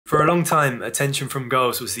For a long time, attention from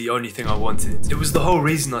girls was the only thing I wanted. It was the whole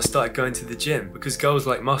reason I started going to the gym, because girls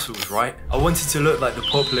like muscles, right? I wanted to look like the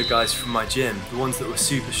popular guys from my gym, the ones that were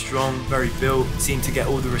super strong, very built, seemed to get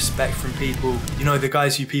all the respect from people. You know, the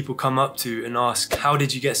guys who people come up to and ask, how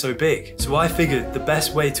did you get so big? So I figured the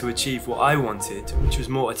best way to achieve what I wanted, which was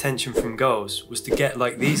more attention from girls, was to get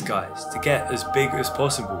like these guys, to get as big as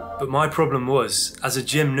possible. But my problem was, as a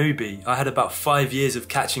gym newbie, I had about 5 years of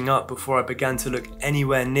catching up before I began to look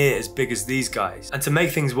anywhere near as big as these guys. And to make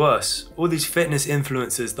things worse, all these fitness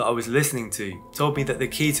influencers that I was listening to told me that the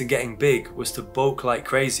key to getting big was to bulk like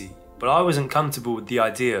crazy. But I wasn't comfortable with the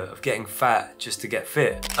idea of getting fat just to get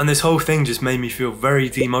fit. And this whole thing just made me feel very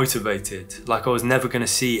demotivated, like I was never going to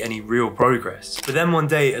see any real progress. But then one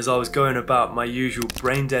day, as I was going about my usual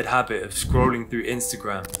brain dead habit of scrolling through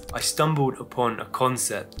Instagram, I stumbled upon a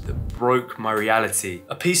concept that broke my reality.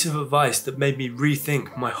 A piece of advice that made me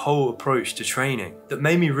rethink my whole approach to training. That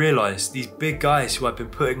made me realize these big guys who I've been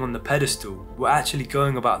putting on the pedestal were actually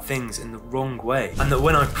going about things in the wrong way. And that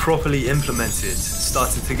when I properly implemented,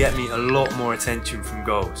 started to get me a lot more attention from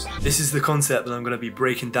girls. This is the concept that I'm going to be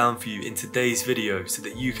breaking down for you in today's video so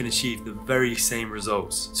that you can achieve the very same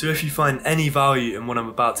results. So if you find any value in what I'm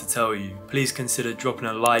about to tell you, please consider dropping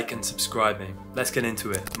a like and subscribing. Let's get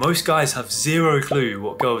into it. Most guys have zero clue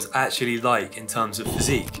what girls actually like in terms of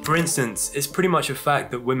physique. For instance, it's pretty much a fact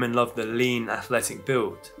that women love the lean, athletic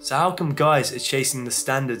build. So how come guys are chasing the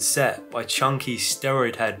standards set by chunky,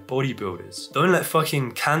 steroid head bodybuilders? Don't let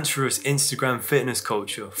fucking cancerous Instagram fitness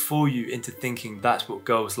culture fool you into thinking that's what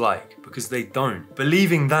girls like, because they don't.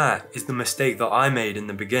 Believing that is the mistake that I made in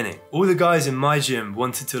the beginning. All the guys in my gym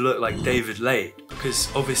wanted to look like David Lade, because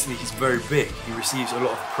obviously he's very big. He receives a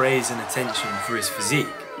lot of praise and attention for his physique.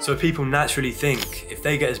 So people naturally think if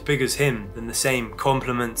they get as big as him, then the same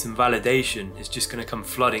compliments and validation is just going to come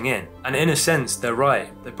flooding in. And in a sense, they're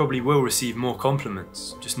right. They probably will receive more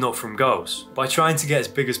compliments, just not from girls. By trying to get as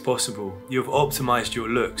big as possible, you have optimized your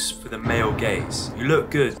looks for the male gaze. You look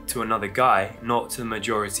good to another guy, not to the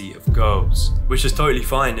majority of girls. Which is totally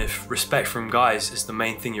fine if respect from guys is the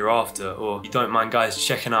main thing you're after, or you don't mind guys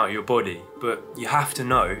checking out your body. But you have to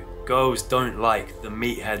know, girls don't like the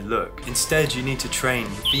meathead look. Instead, you need to train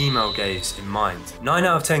the female gaze in mind. 9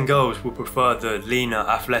 out of 10 girls will prefer the leaner,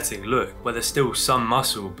 athletic look, where there's still some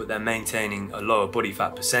muscle, but they're maintaining a lower body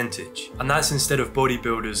fat percentage. And that's instead of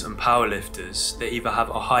bodybuilders and powerlifters that either have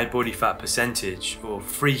a high body fat percentage or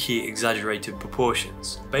freaky, exaggerated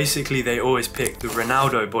proportions. Basically, they always pick the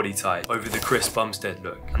Ronaldo body type over the Chris Bumstead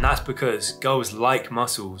look. And that's because girls like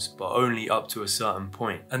muscles, but only up to a certain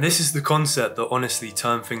point. And this is the concept that honestly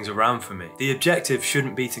turned things around for me. The objective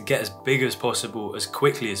shouldn't be to get as big as possible as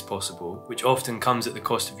quickly as possible, which often comes at the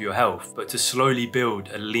cost of your health, but to slowly build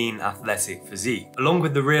a lean, athletic physique. Along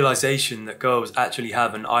with the realization that girls actually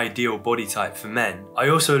have an ideal body type for men, I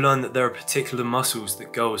also learned that there are particular muscles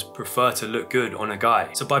that girls prefer to look good on a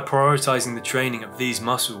guy. So by prioritizing the training of these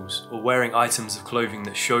muscles or wearing items of clothing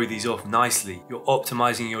that show these off nicely, you're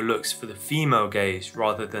optimizing your looks for the female gaze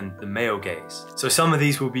rather than the male gaze. So some of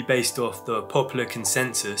these will be based off the popular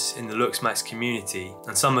consensus in the LooksMax community,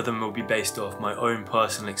 and some of them will be based off my own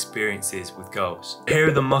personal experiences with girls. Here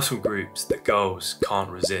are the muscle groups that girls can't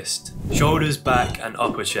resist. Shoulders, back and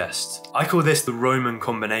upper chest. I call this the Roman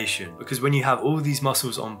combination because when you have all these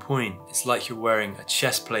muscles on point, it's like you're wearing a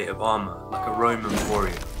chest plate of armor, like a Roman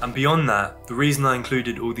warrior. And beyond that, the reason I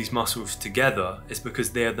included all these muscles together is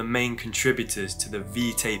because they are the main contributors to the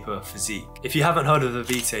V-taper physique. If you haven't heard of the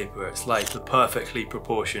V-taper, it's like the perfectly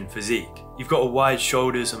proportioned physique. You've got a wide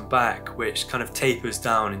shoulders and back, which kind of tapers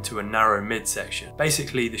down into a narrow midsection,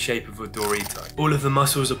 basically the shape of a Dorito. All of the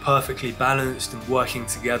muscles are perfectly balanced and working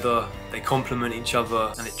together, they complement each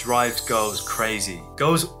other, and it drives girls crazy.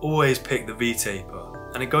 Girls always pick the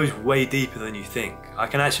V-taper, and it goes way deeper than you think. I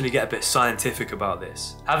can actually get a bit scientific about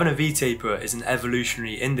this. Having a V-taper is an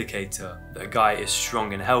evolutionary indicator that a guy is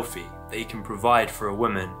strong and healthy, that he can provide for a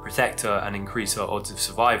woman, protect her and increase her odds of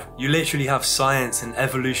survival. You literally have science and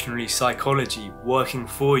evolutionary psychology working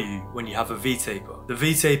for you when you have a V-taper. The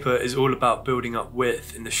V-taper is all about building up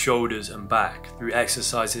width in the shoulders and back through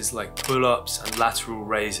exercises like pull-ups and lateral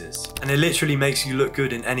raises. And it literally makes you look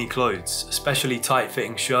good in any clothes, especially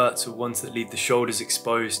tight-fitting shirts or ones that leave the shoulders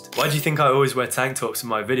exposed. Why do you think I always wear tank tops in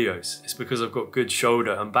my videos? It's because I've got good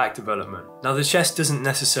shoulder and back development. Now the chest doesn't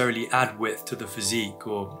necessarily add width to the physique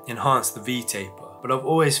or enhance the V-taper. part, but I've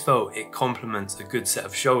always felt it complements a good set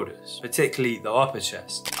of shoulders, particularly the upper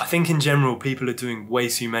chest. I think in general people are doing way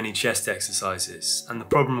too many chest exercises, and the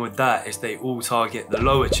problem with that is they all target the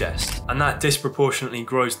lower chest, and that disproportionately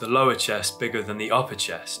grows the lower chest bigger than the upper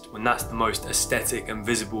chest, when that's the most aesthetic and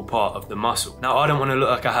visible part of the muscle. Now, I don't want to look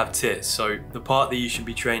like I have tits, so the part that you should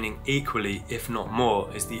be training equally, if not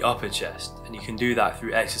more, is the upper chest, and you can do that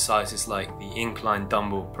through exercises like the incline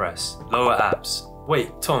dumbbell press, lower abs.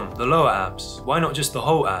 Wait, Tom, the lower abs, why not just the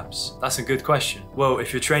whole abs? That's a good question. Well,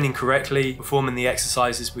 if you're training correctly, performing the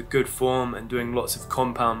exercises with good form and doing lots of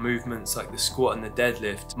compound movements like the squat and the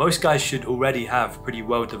deadlift, most guys should already have pretty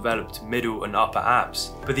well developed middle and upper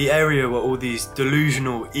abs. But the area where all these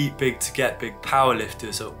delusional eat big to get big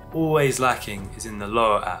powerlifters are always lacking is in the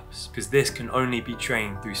lower abs, because this can only be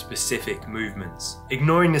trained through specific movements.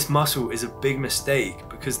 Ignoring this muscle is a big mistake,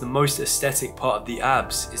 because the most aesthetic part of the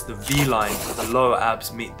abs is the V-line where the lower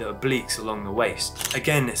abs meet the obliques along the waist.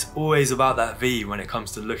 Again, it's always about that V when it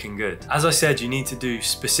comes to looking good. As I said, you need to do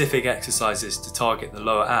specific exercises to target the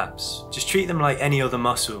lower abs. Just treat them like any other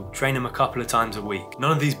muscle, train them a couple of times a week.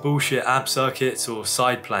 None of these bullshit ab circuits or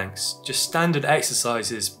side planks, just standard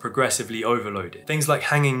exercises progressively overloaded. Things like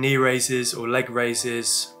hanging knee raises or leg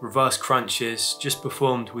raises, reverse crunches, just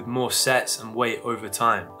performed with more sets and weight over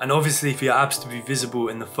time. And obviously for your abs to be visible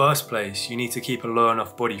in the first place, you need to keep a low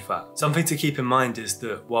enough body fat. Something to keep in mind is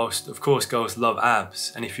that whilst of course girls love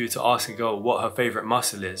abs, and if you were to ask a girl what her favourite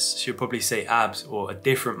muscle is, she'll probably say abs or a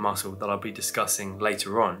different muscle that I'll be discussing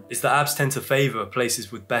later on, is that abs tend to favour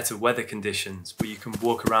places with better weather conditions where you can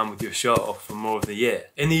walk around with your shirt off for more of the year.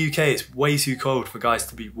 In the UK, it's way too cold for guys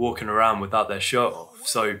to be walking around without their shirt off.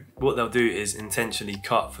 So what they'll do is intentionally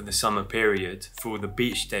cut for the summer period for all the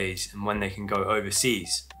beach days and when they can go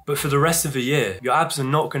overseas. But for the rest of the year, your abs are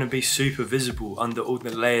not going to be super visible under all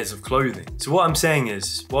the layers of clothing. So what I'm saying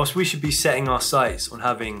is, whilst we should be setting our sights on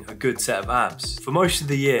having a good set of abs, for most of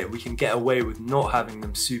the year we can get away with not having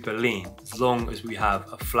them super lean as long as we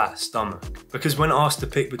have a flat stomach. Because when asked to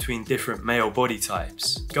pick between different male body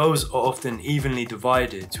types, girls are often evenly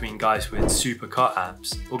divided between guys with super cut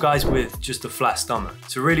abs or guys with just a flat stomach.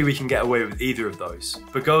 So really we can get away with either of those.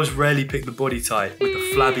 But girls rarely pick the body type with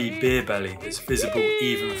a flabby beer belly that's visible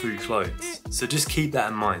even through clothes. So just keep that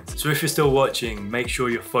in mind. So if you're still watching, make sure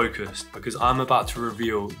you're focused, because I'm about to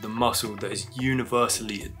reveal the muscle that is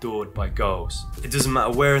universally adored by girls. It doesn't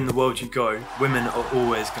matter where in the world you go, women are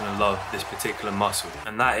always going to love this particular muscle,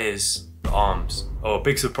 and that is the arms. Oh,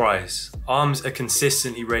 big surprise. Arms are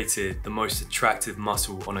consistently rated the most attractive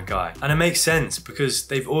muscle on a guy. And it makes sense, because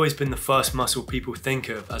they've always been the first muscle people think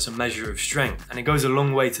of as a measure of strength, and it goes a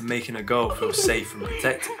long way to making a girl feel safe and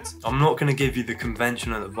protected. I'm not going to give you the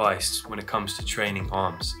conventional advice when it comes to training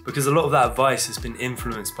arms, because a lot of that advice has been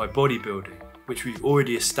influenced by bodybuilding, which we've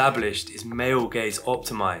already established is male gaze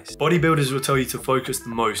optimized. Bodybuilders will tell you to focus the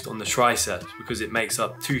most on the triceps because it makes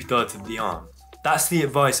up 2/3 of the arm. That's the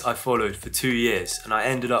advice I followed for 2 years, and I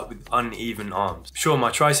ended up with uneven arms. Sure, my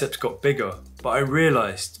triceps got bigger, but I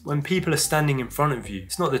realised when people are standing in front of you,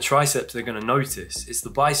 it's not the triceps they're going to notice, it's the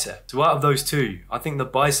bicep. So out of those two, I think the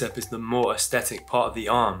bicep is the more aesthetic part of the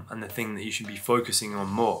arm and the thing that you should be focusing on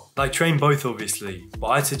more. Like, train both obviously, but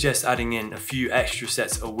I'd suggest adding in a few extra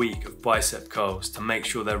sets a week of bicep curls to make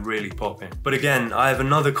sure they're really popping. But again, I have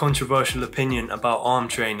another controversial opinion about arm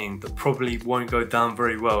training that probably won't go down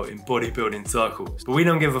very well in bodybuilding circles. But we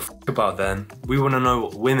don't give a fuck about them, we want to know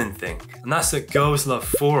what women think. And that's that girls love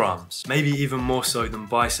forearms, maybe even more so than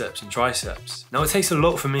biceps and triceps. Now it takes a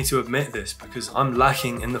lot for me to admit this, because I'm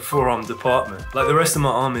lacking in the forearm department. Like, the rest of my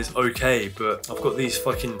arm is okay, but I've got these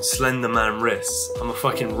fucking slender man wrists. I'm a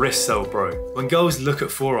fucking wrist cell bro. When girls look at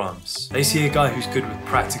forearms, they see a guy who's good with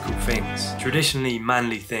practical things, traditionally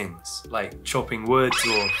manly things, like chopping wood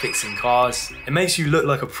or fixing cars. It makes you look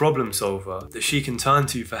like a problem solver that she can turn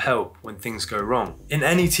to for help when things go wrong. In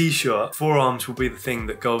any t-shirt, forearms will be the thing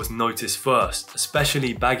that girls notice first,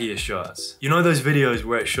 especially baggier shirts. You know those videos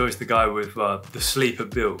where it shows the guy with the sleeper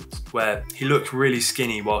build, where he looks really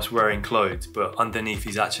skinny whilst wearing clothes, but underneath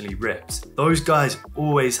he's actually ripped? Those guys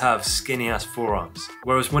always have skinny ass forearms.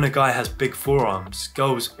 Whereas when a guy has big forearms,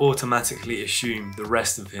 girls automatically assume the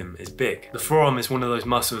rest of him is big. The forearm is one of those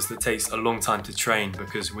muscles that takes a long time to train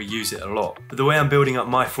because we use it a lot. But the way I'm building up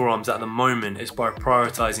my forearms at the moment is by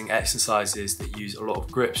prioritizing exercises that use a lot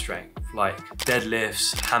of grip strength. like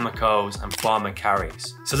deadlifts, hammer curls, and farmer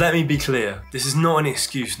carries. So let me be clear, this is not an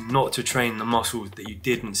excuse not to train the muscles that you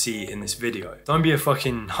didn't see in this video. Don't be a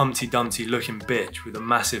fucking Humpty Dumpty looking bitch with a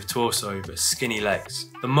massive torso but skinny legs.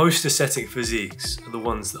 The most aesthetic physiques are the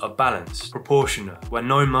ones that are balanced, proportionate, where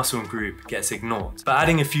no muscle group gets ignored. But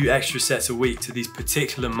adding a few extra sets a week to these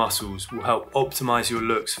particular muscles will help optimize your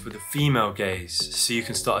looks for the female gaze so you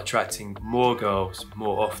can start attracting more girls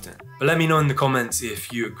more often. But let me know in the comments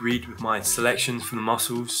if you agreed with my selections for the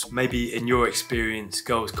muscles. Maybe in your experience,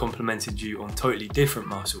 girls complimented you on totally different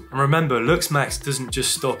muscles. And remember, Looks Max doesn't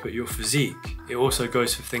just stop at your physique. It also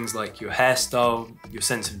goes for things like your hairstyle, your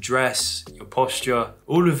sense of dress, your posture.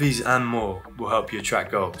 All of these and more will help you attract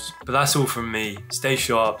girls. But that's all from me. Stay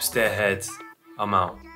sharp, stay ahead. I'm out.